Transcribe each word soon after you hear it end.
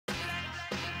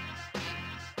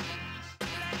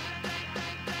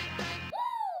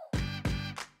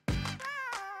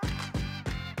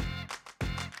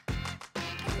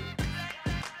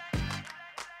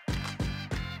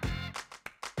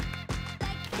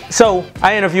So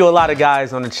I interview a lot of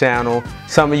guys on the channel.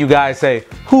 Some of you guys say,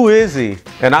 who is he?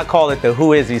 And I call it the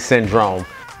who is he syndrome.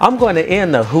 I'm going to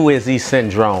end the who is he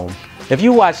syndrome. If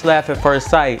you watch Laugh at First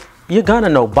Sight, you're gonna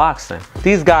know boxing.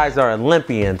 These guys are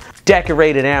Olympian,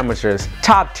 decorated amateurs,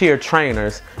 top tier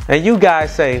trainers, and you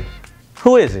guys say,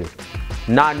 who is he?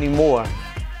 Not anymore.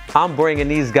 I'm bringing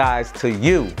these guys to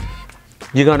you.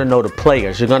 You're gonna know the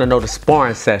players, you're gonna know the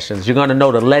sparring sessions, you're gonna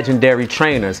know the legendary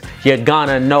trainers, you're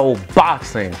gonna know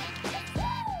boxing.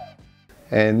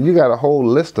 And you got a whole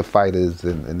list of fighters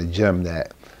in the gym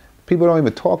that people don't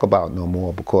even talk about no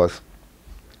more because,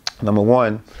 number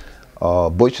one,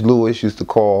 Butch Lewis used to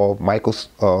call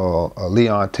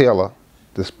Leon Taylor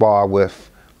to spar with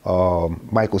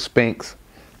Michael Spinks,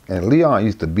 and Leon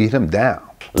used to beat him down.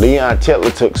 Leon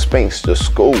Taylor took Spinks to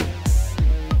school.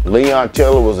 Leon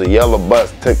Taylor was a yellow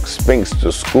bus, took Spinks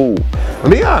to school.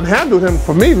 Leon handled him,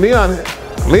 for me, Leon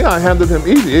handled him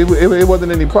easy. It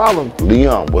wasn't any problem.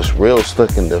 Leon was real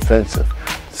slick and defensive.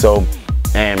 So,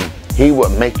 and he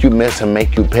would make you miss and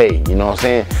make you pay, you know what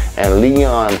I'm saying? And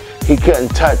Leon, he couldn't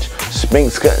touch,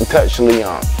 Spinks couldn't touch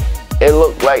Leon. It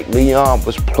looked like Leon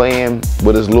was playing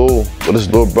with his little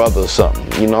brother or something,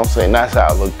 you know what I'm saying? That's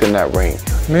how it looked in that ring.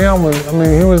 Leon was,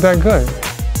 he was that good.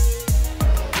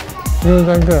 He was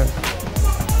that good.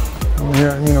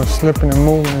 Yeah, you know, slipping and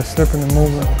moving and slipping and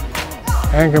moving.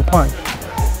 And can punch.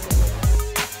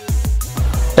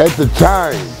 At the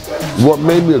time, what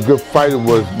made me a good fighter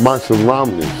was my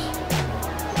surroundings.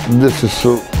 This is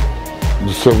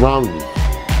the surroundings.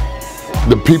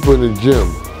 The people in the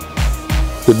gym.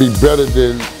 To be better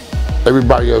than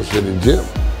everybody else in the gym.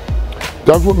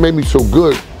 That's what made me so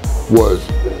good was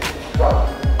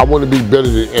I want to be better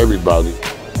than everybody.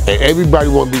 And everybody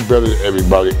want to be better than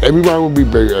everybody. Everybody want to be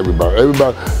better than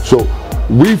everybody. So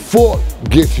we fought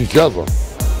against each other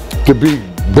to be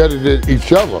better than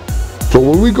each other. So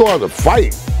when we go out to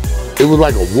fight, it was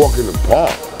like a walk in the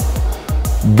park.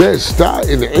 Bed-Stuy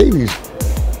in the 80s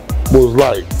was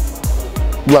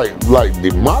like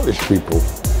demolished people.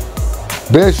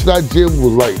 Bed-Stuy gym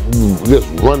was like just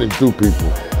running through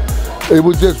people. It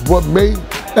was just what made,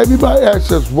 everybody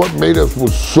asked us what made us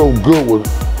was so good was,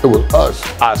 it was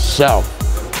us, ourselves,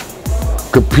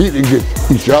 competing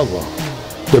against each other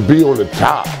to be on the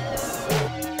top.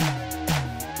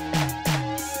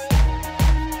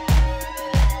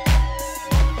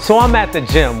 So I'm at the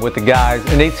gym with the guys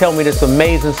and they tell me this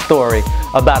amazing story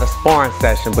about a sparring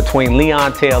session between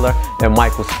Leon Taylor and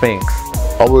Michael Spinks.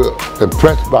 I was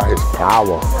impressed by his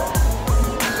power.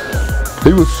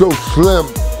 He was so slim.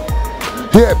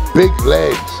 He had big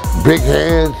legs, big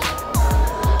hands.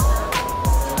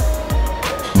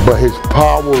 But his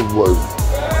power was,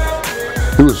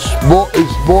 he was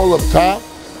small up top,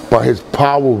 but his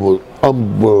power was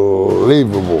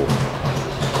unbelievable.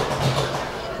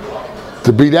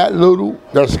 To be that little,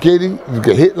 that skinny, you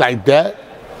could hit like that,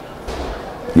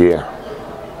 yeah.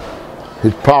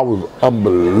 His power was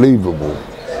unbelievable.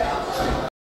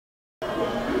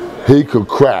 He could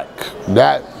crack.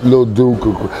 That little dude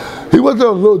could crack. He wasn't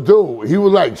a little dude. He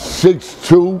was like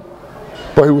 6'2",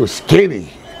 but he was skinny.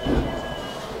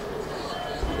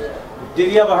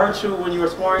 Did he ever hurt you when you were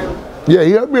sparring him? Yeah,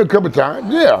 he hurt me a couple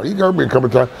times. Yeah, he hurt me a couple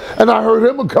times. And I hurt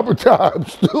him a couple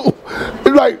times too.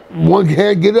 It's like one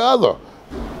can't get the other.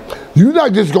 You're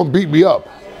not just gonna beat me up.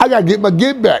 I gotta get my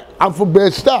get back. I'm from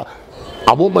Bed-Stuy.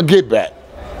 I want my get back.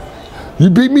 You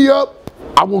beat me up,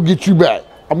 I will get you back.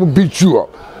 I'm gonna beat you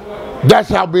up. That's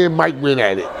how me and Mike went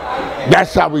at it.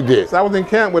 That's how we did. So I was in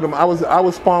camp with him. I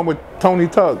was sparring with Tony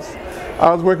Tubbs.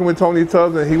 I was working with Tony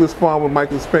Tubbs and he was sparring with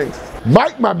Michael Spinks.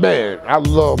 Mike, my man. I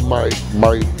love Mike.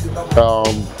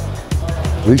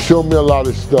 He showed me a lot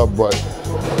of stuff, but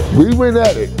we went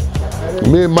at it.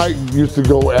 Me and Mike used to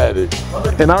go at it.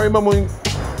 And I remember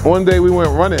one day we went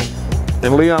running,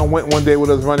 and Leon went one day with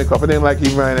us running, because it ain't like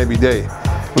he ran every day.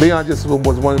 Leon just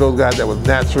was one of those guys that was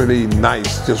naturally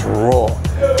nice, just raw,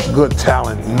 good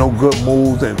talent, no good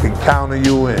moves, and can counter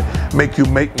you and make you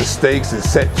make mistakes and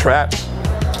set traps.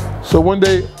 So one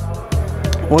day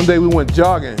we went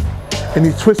jogging, and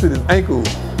he twisted his ankle.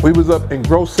 We was up in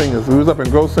Gross Singers. We was up in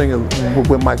Gross Singers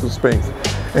with Michael Spinks,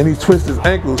 and he twisted his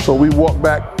ankle. So we walked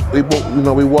back. We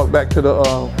walked back to the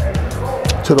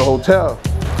hotel.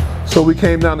 So we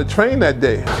came down to train that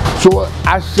day. So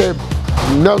I said,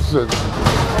 Nelson,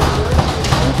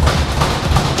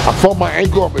 I felt my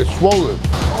ankle up and swollen.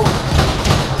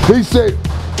 He said,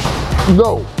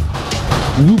 no,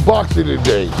 you boxing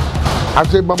today. I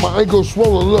said, but my ankle's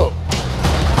swollen, look.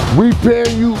 We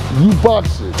paying you, you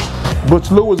boxing.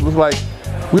 Butch Lewis was like,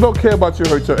 we don't care about you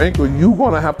hurt your ankle. You're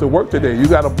gonna have to work today. You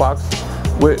gotta box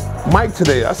with Mike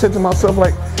today. I said to myself,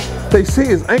 like, they see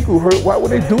his ankle hurt, why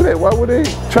would they do that? Why would they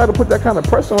try to put that kind of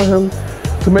pressure on him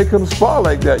to make him spar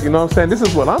like that? You know what I'm saying? This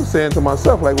is what I'm saying to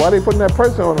myself, like, why are they putting that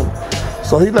pressure on him?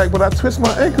 So he like, but I twist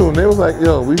my ankle, and they was like,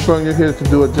 yo, we bring you here to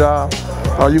do a job.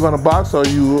 Are you gonna box, or are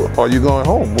you going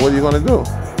home? What are you gonna do?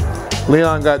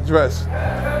 Leon got dressed.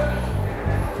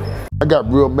 I got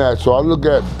real mad, so I look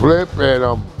at Blimp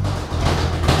and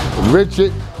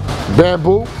Richard,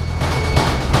 Bamboo.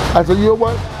 I said, you know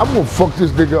what? I'm gonna fuck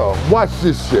this nigga up. Watch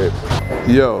this shit.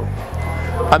 Yo,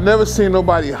 I never seen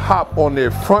nobody hop on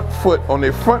their front foot,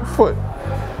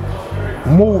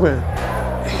 moving.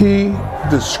 He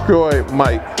destroyed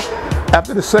Mike.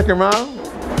 After the second round,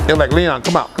 they were like, Leon,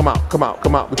 come out, come out, come out,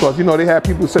 come out. Because, you know, they had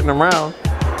people sitting around,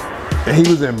 and he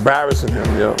was embarrassing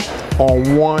him, yo.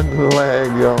 On one leg,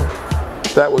 yo.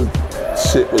 That was,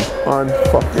 shit was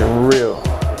unfucking real.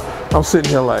 I'm sitting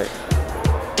here like,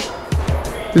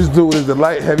 this dude is the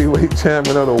light heavyweight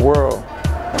champion of the world,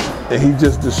 and he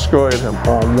just destroyed him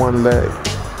on one leg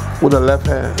with a left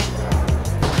hand.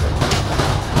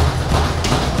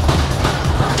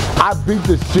 I beat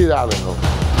the shit out of him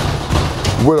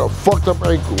with a fucked up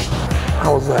ankle. I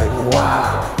was like,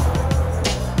 wow.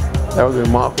 That was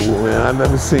remarkable, man. I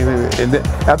never seen it. And then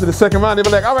after the second round, they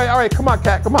were like, all right, come on,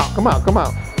 cat, come out, come out, come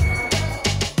out.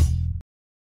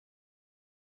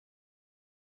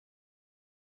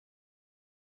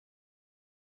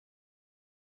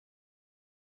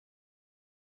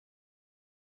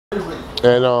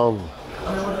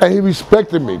 And he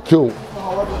respected me too.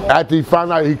 After he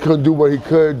found out he couldn't do what he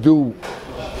could do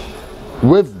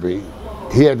with me,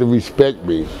 he had to respect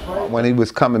me. When he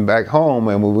was coming back home,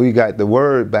 and when we got the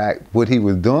word back what he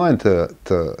was doing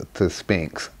to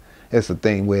Spinks, it's the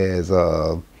thing where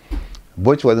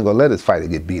Butch wasn't gonna let his fighter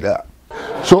get beat up.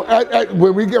 So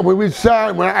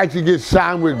when I actually get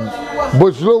signed with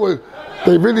Butch Lewis,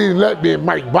 they really didn't let me and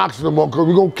Mike box no more because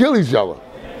we're gonna kill each other.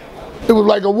 It was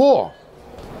like a war.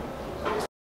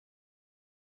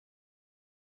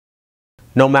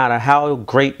 No matter how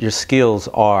great your skills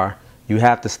are, you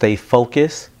have to stay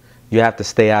focused. You have to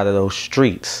stay out of those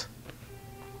streets.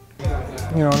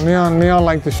 You know, Leon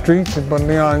liked the streets, but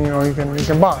Leon, you know, he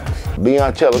can box.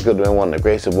 Leon Taylor could have been one of the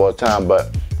greatest of all time,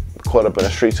 but caught up in the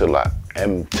streets a lot.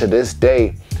 And to this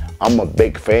day, I'm a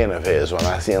big fan of his. When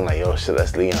I see him, like, yo, shit,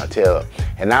 that's Leon Taylor.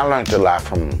 And I learned a lot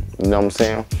from him, you know what I'm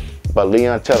saying? But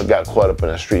Leon Taylor got caught up in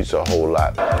the streets a whole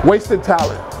lot. Wasted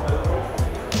talent.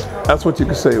 That's what you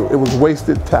could say. It was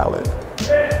wasted talent.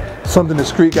 Something the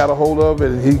street got a hold of,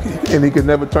 and he could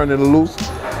never turn it loose.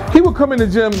 He would come in the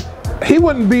gym. He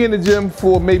wouldn't be in the gym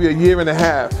for maybe a year and a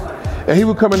half, and he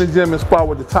would come in the gym and spar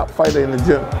with the top fighter in the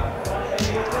gym.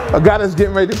 A guy that's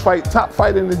getting ready to fight, top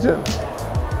fighter in the gym,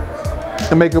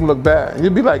 and make him look bad. And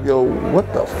you'd be like, yo,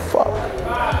 what the fuck?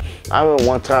 I remember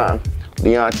one time,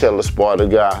 Leon Taylor sparred a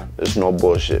guy, there's no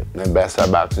bullshit, in the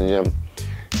Backside Boxing Gym.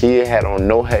 He had on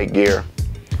no headgear,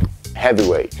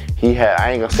 heavyweight. He had,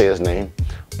 I ain't gonna say his name,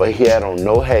 but he had on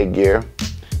no headgear,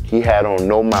 he had on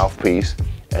no mouthpiece,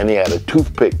 and he had a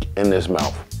toothpick in his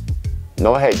mouth.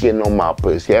 No headgear, no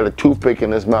mouthpiece. He had a toothpick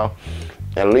in his mouth,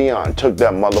 and Leon took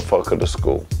that motherfucker to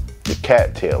school. The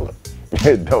Cat Taylor.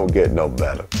 It don't get no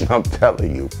better, I'm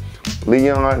telling you.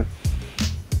 Leon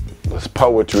was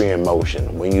poetry in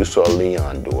motion when you saw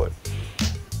Leon do it.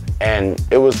 And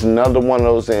it was another one of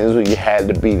those things where you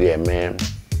had to be there, man.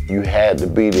 You had to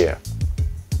be there.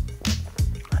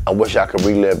 I wish I could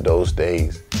relive those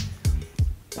days.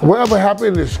 Whatever happened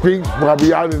in the streets, when I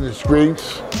be out in the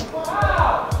streets,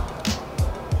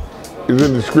 is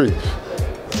in the streets.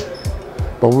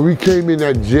 But when we came in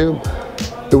that gym,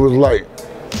 it was like,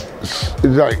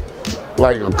 it's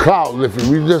like a cloud lifting.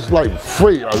 We just like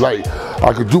free. Like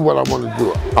I could do what I want to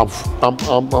do.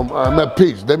 I'm at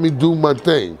peace. Let me do my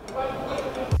thing.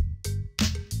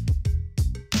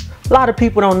 A lot of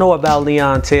people don't know about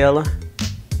Leon Taylor,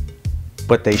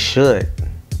 but they should.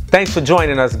 Thanks for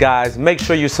joining us, guys. Make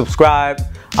sure you subscribe.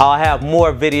 I'll have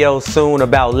more videos soon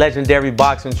about legendary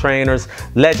boxing trainers,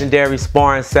 legendary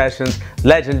sparring sessions,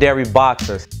 legendary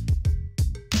boxers.